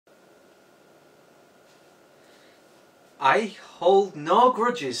I hold no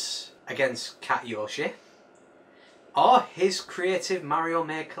grudges against CatYoshi or his creative Mario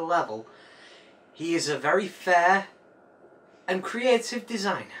Maker level. He is a very fair and creative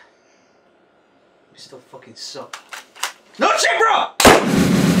designer. We still fucking suck. No shit, bro!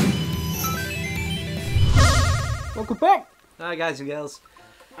 Welcome back! Hi guys and girls.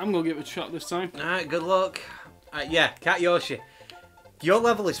 I'm gonna give it a shot this time. Alright, good luck. Yeah, CatYoshi. Your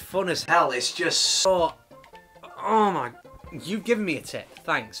level is fun as hell. It's just so... Oh my... You've given me a tip,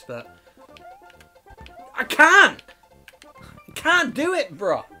 thanks, but... I can't do it,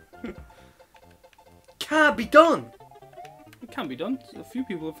 bro! Can't be done! It can be done. A few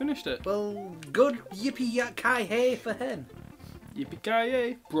people have finished it. Well, good yippee-ki-hey for him.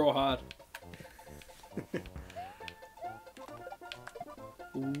 Yippee-ki-yay, bro hard.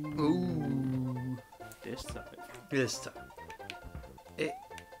 Ooh. This time. This time. It's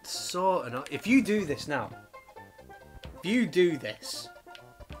so annoying. If you do this now, if you do this,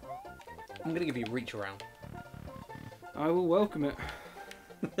 I'm gonna give you a reach around. I will welcome it.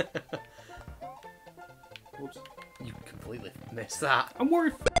 Oops. You completely missed that. I'm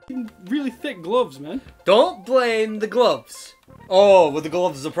wearing really thick gloves, man. Don't blame the gloves. Oh, were the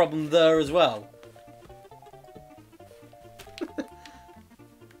gloves a problem there as well?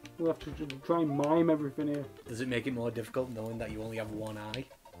 We'll have to just try and mime everything here. Does it make it more difficult knowing that you only have one eye?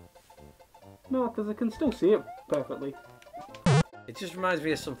 No, because I can still see it perfectly. It just reminds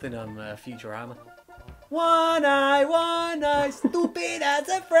me of something on Futurama. One eye, stupid as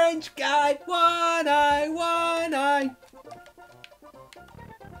a French guy. One eye.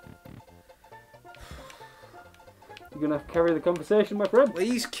 You're gonna have to carry the conversation, my friend. Well,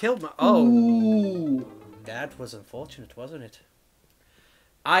 he's killed my... Oh. Ooh. That was unfortunate, wasn't it?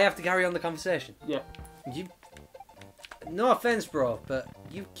 I have to carry on the conversation. Yeah. You... No offense, bro, but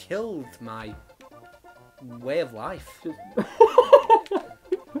you killed my way of life.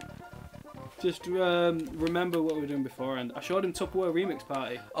 Just remember what we were doing before, and I showed him Tupperware Remix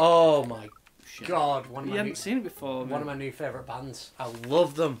Party. Oh my god, You hadn't seen it before, man. One of my new favourite bands. I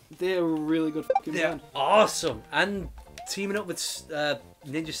love them. They're a really good fucking They're band. awesome. And teaming up with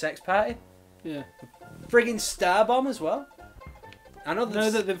Ninja Sex Party. Yeah. Friggin' Starbomb as well. I know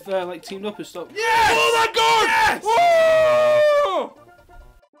that they've like teamed up and stuff. Yes! Oh my god! Yes! Whoa!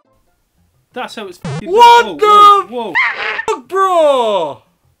 That's how it's fucking... What whoa. Fuck, bro?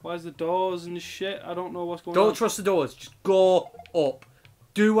 Why's the doors and shit? I don't know what's going on. Don't trust the doors. Just go up.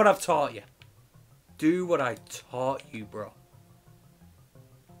 Do what I've taught you. Do what I taught you, bro.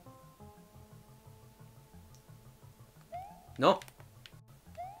 No.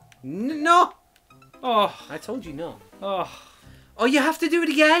 No. Oh. I told you no. Oh. Oh, you have to do it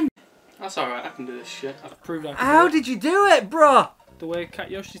again. That's alright, I can do this shit. I've proved I can How do it. did you do it, bro? The way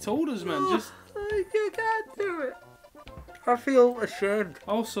CatYoshi told us, man. Just... You can't do it. I feel ashamed.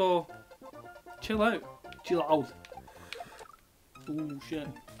 Also, chill out. Chill out. Ooh, shit.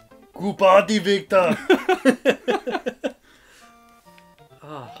 Good party, Victor.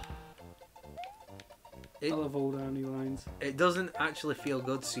 Oh. I love old Arnie lines. It doesn't actually feel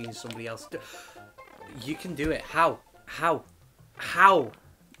good seeing somebody else do. You can do it. How?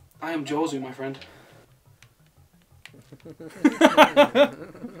 I am Jozu, my friend.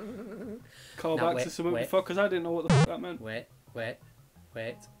 Call No, back to something before, because I didn't know what the fuck that meant. Wait.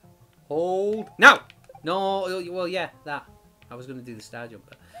 Hold. No! No, well, yeah, that. I was going to do the star jump,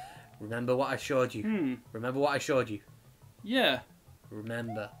 but remember what I showed you. Remember what I showed you. Yeah.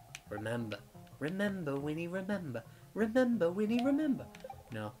 Remember, Winnie, remember. Remember, Winnie, remember.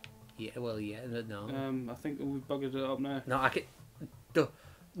 No. Yeah, well, yeah, no. I think we've buggered it up now. No, I can...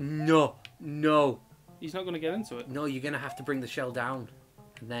 No. He's not going to get into it. No, you're going to have to bring the shell down.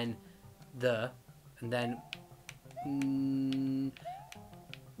 And then... And then...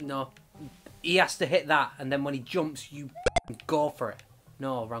 no. He has to hit that, and then when he jumps, you go for it.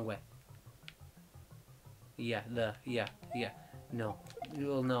 No, wrong way. Yeah. No.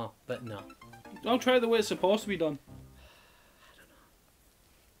 Well, no, but no. Don't try it the way it's supposed to be done.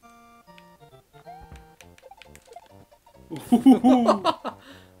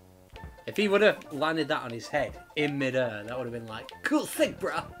 If he would have landed that on his head in mid-air, that would have been like, cool thing,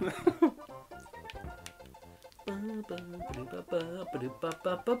 bruh.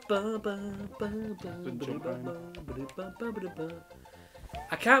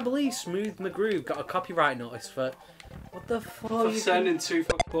 I can't believe Smooth McGroove got a copyright notice for... What the fuck? For sounding too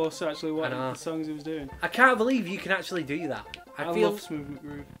fucking close to actually what the songs he was doing. I can't believe you can actually do that. I love Smooth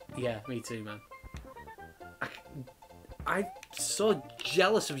McGroove. Yeah, me too, man. I'm so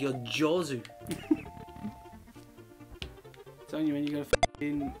jealous of your Jozu. Telling you, man, you gotta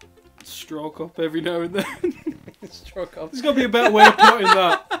fucking stroke up every now and then. Stroke off. There's got to be a better way of putting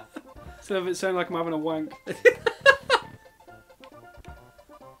that. Instead of it sounding like I'm having a wank.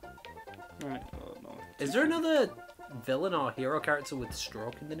 Right. Oh, no. Is there another villain or hero character with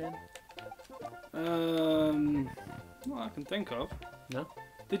stroke in the name? Not I can think of. No.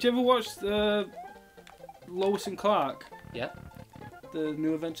 Did you ever watch Lois and Clark? Yeah. The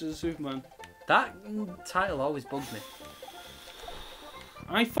New Adventures of Superman. That title always bugged me.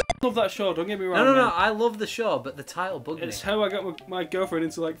 I love that show, don't get me wrong. No, man. I love the show, but the title bugged me. It's how I got my girlfriend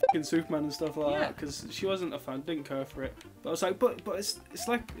into like fucking Superman and stuff like Yeah. that, because she wasn't a fan, didn't care for it. But I was like, but it's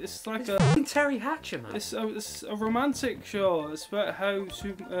like It's a fucking Terry Hatcher, man. it's a romantic show. It's about how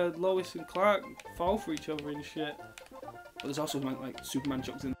Lois and Clark fall for each other and shit. But there's also like Superman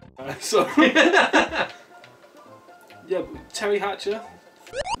chucks in. So yeah, but Terry Hatcher.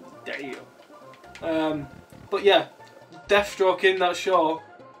 Damn. But yeah, Deathstroke in that show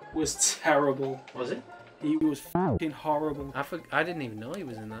was terrible. Was it? He was fucking horrible. I didn't even know he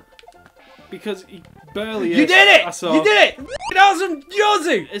was in that. Because he barely You is. did it! I saw. You did it! Fucking awesome,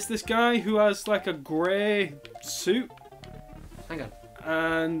 Josie! It's this guy who has like a grey suit, Hang on.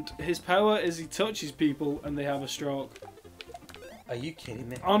 and his power is he touches people and they have a stroke. Are you kidding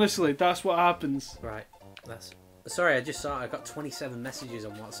me? Honestly, that's what happens. Right. That's. Sorry, I just saw. I got 27 messages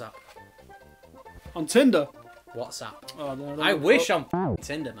on WhatsApp. On Tinder. WhatsApp. Oh, no, I wish I'm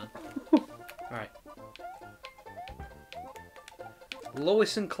Tinder, man. Right.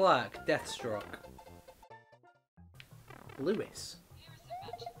 Lois and Clark, Deathstroke. Lewis.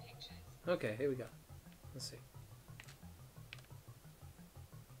 Okay, here we go. Let's see.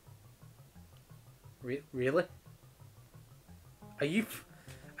 Really? Are you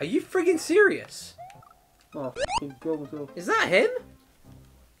friggin' serious? Oh, go myself. Is that him?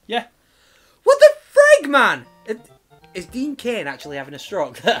 Yeah. What the frig, man? Is Dean Cain actually having a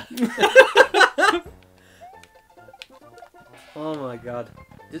stroke there? Oh my god.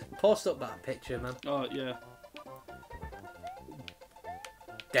 Just post up that picture, man. Oh, yeah.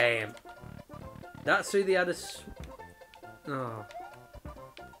 Damn. That's who they had us. Oh.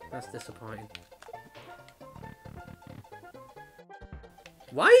 That's disappointing.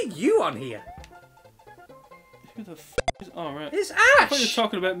 Why are you on here? Who the f is... Oh, right. It's I thought you were Ash!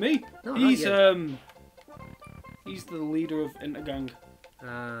 talking about me. No, He's, not he's the leader of Intergang.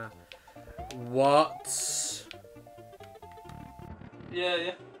 What?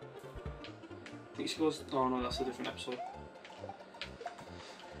 Yeah. I think she goes... Oh, no, that's a different episode.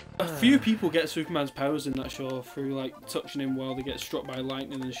 A few people get Superman's powers in that show through, like, touching him while they get struck by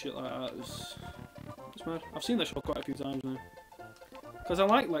lightning and shit like that. It's mad. I've seen that show quite a few times now. Because I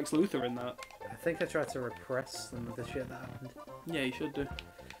like Lex Luthor in that. I think I tried to repress some of the shit that happened. Yeah, you should do.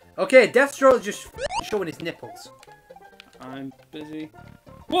 Okay, Deathstroke just showing his nipples. I'm busy.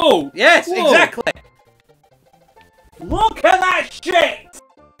 Whoa! Yes, Whoa! exactly! Look at that shit!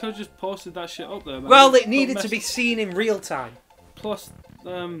 Could have just posted that shit up there, man. Well, it Don't needed mess- to be seen in real time. Plus,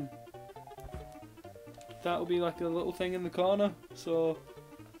 that'll be like a little thing in the corner, so...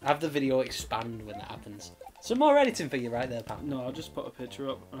 Have the video expand when that happens. Some more editing for you right there, pal. No, I'll just put a picture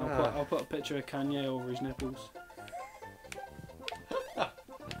up, and I'll put a picture of Kanye over his nipples.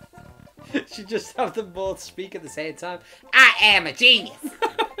 Should just have them both speak at the same time. I am a genius!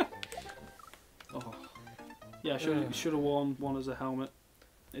 Oh. Yeah, should have worn one as a helmet.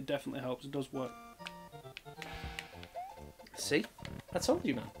 It definitely helps, it does work. See? I told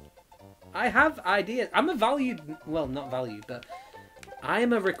you, man. I have ideas. I'm a valued... Well, not valued, but... I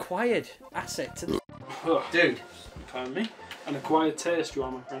am a required asset to the... Dude. You found me? An acquired taste, you are,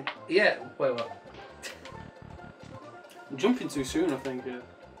 my friend. Yeah, wait, what? I'm jumping too soon, I think.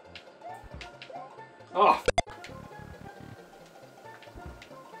 Oh,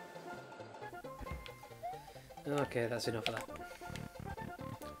 Okay, that's enough of that.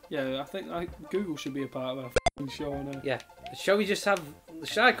 yeah, I think Google should be a part of our f***ing show now. Yeah. Shall we just have...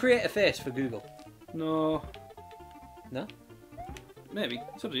 Shall I create a face for Google? No. No? Maybe.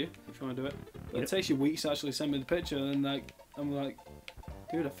 It's up to you if you want to do it. But it takes you weeks to actually send me the picture, and like I'm like,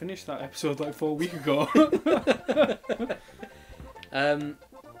 dude, I finished that episode like 4 weeks ago.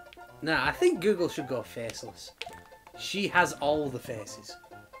 Nah, I think Google should go faceless. She has all the faces.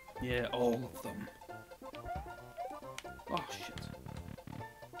 Yeah, all of them. Oh shit.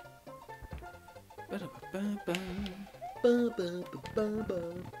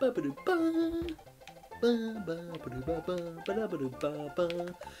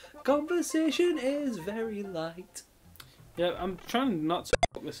 Conversation is very light. Yeah, I'm trying not to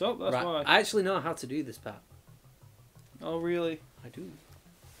fuck this up, that's Right, why. I actually know how to do this part. Oh really? I do.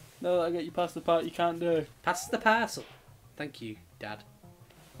 No, I get you past the part you can't do. Pass the parcel. Thank you, Dad.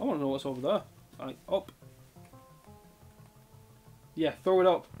 I want to know what's over there. Like, up. Yeah, throw it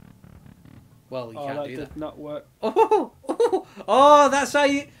up. Well, you Oh, can't that do did that. not work. Oh, that's how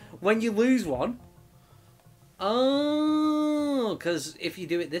you... When you lose one... Oh, because if you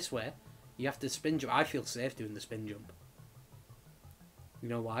do it this way, you have to spin jump. I feel safe doing the spin jump. You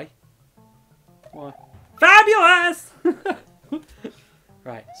know why? Why? Fabulous!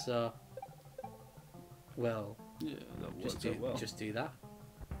 Right, so... Well, Yeah, that worked out well. just do that.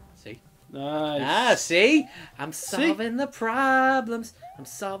 See? Nice. Ah, see? I'm solving the problems. I'm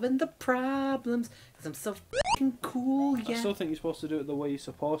solving the problems. Because I'm so fucking cool, yeah. I still think you're supposed to do it the way you're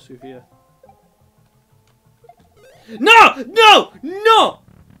supposed to here. No! No! No!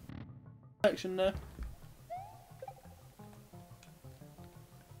 Action there.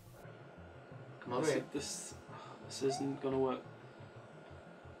 Come on, Wait, this isn't gonna work.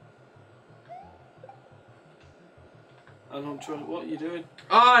 I don't trust. What are you doing?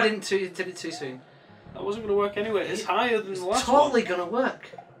 Oh, I did it too soon. That wasn't gonna work anyway. It's higher than the last Totally one. gonna work.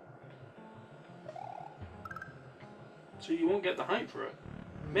 So you won't get the height for it.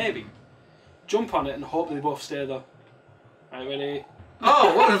 Maybe. Jump on it and hope they both stay there. Right, ready?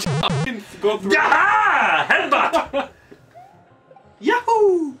 Oh, what a... Go through. Ah! Headbutt!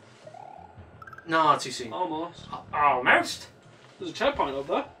 Yahoo! No, too soon. Almost. Almost. There's a checkpoint up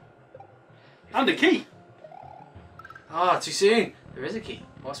there. And a key. Oh, too soon. There is a key.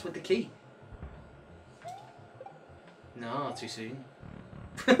 What's with the key? No, too soon.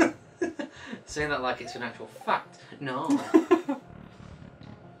 Saying that like it's an actual fact. No.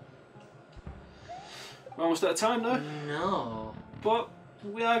 We're almost out of time now. No. But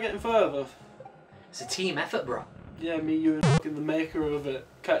we are getting further. It's a team effort, bro. Yeah, me, you, and fucking the maker of it,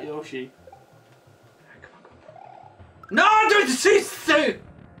 CatYoshi. Come on. No, do it too soon!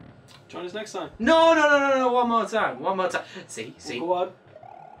 Join us next time. No, one more time. One more time. See? We'll go on.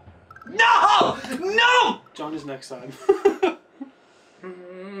 No! No! Join us next time.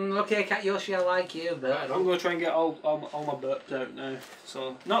 Okay, CatYoshi, I like you, but I I'm don't... going to try and get all my burps out now.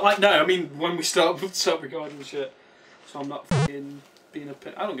 So, not like now, I mean when we start recording and shit. So I'm not fucking being a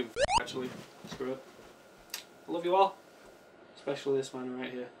pit. I don't give a f***, actually. Screw it. I love you all. Especially this man right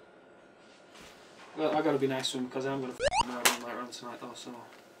here. Well, I gotta be nice to him because I'm gonna f*** him out later on tonight though, so...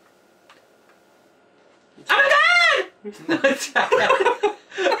 Oh my god!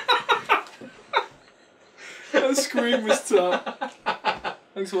 That scream was tough.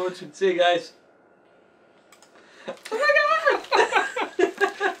 Thanks for watching. See you guys. Oh my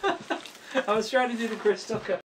god! I was trying to do the Chris Tucker.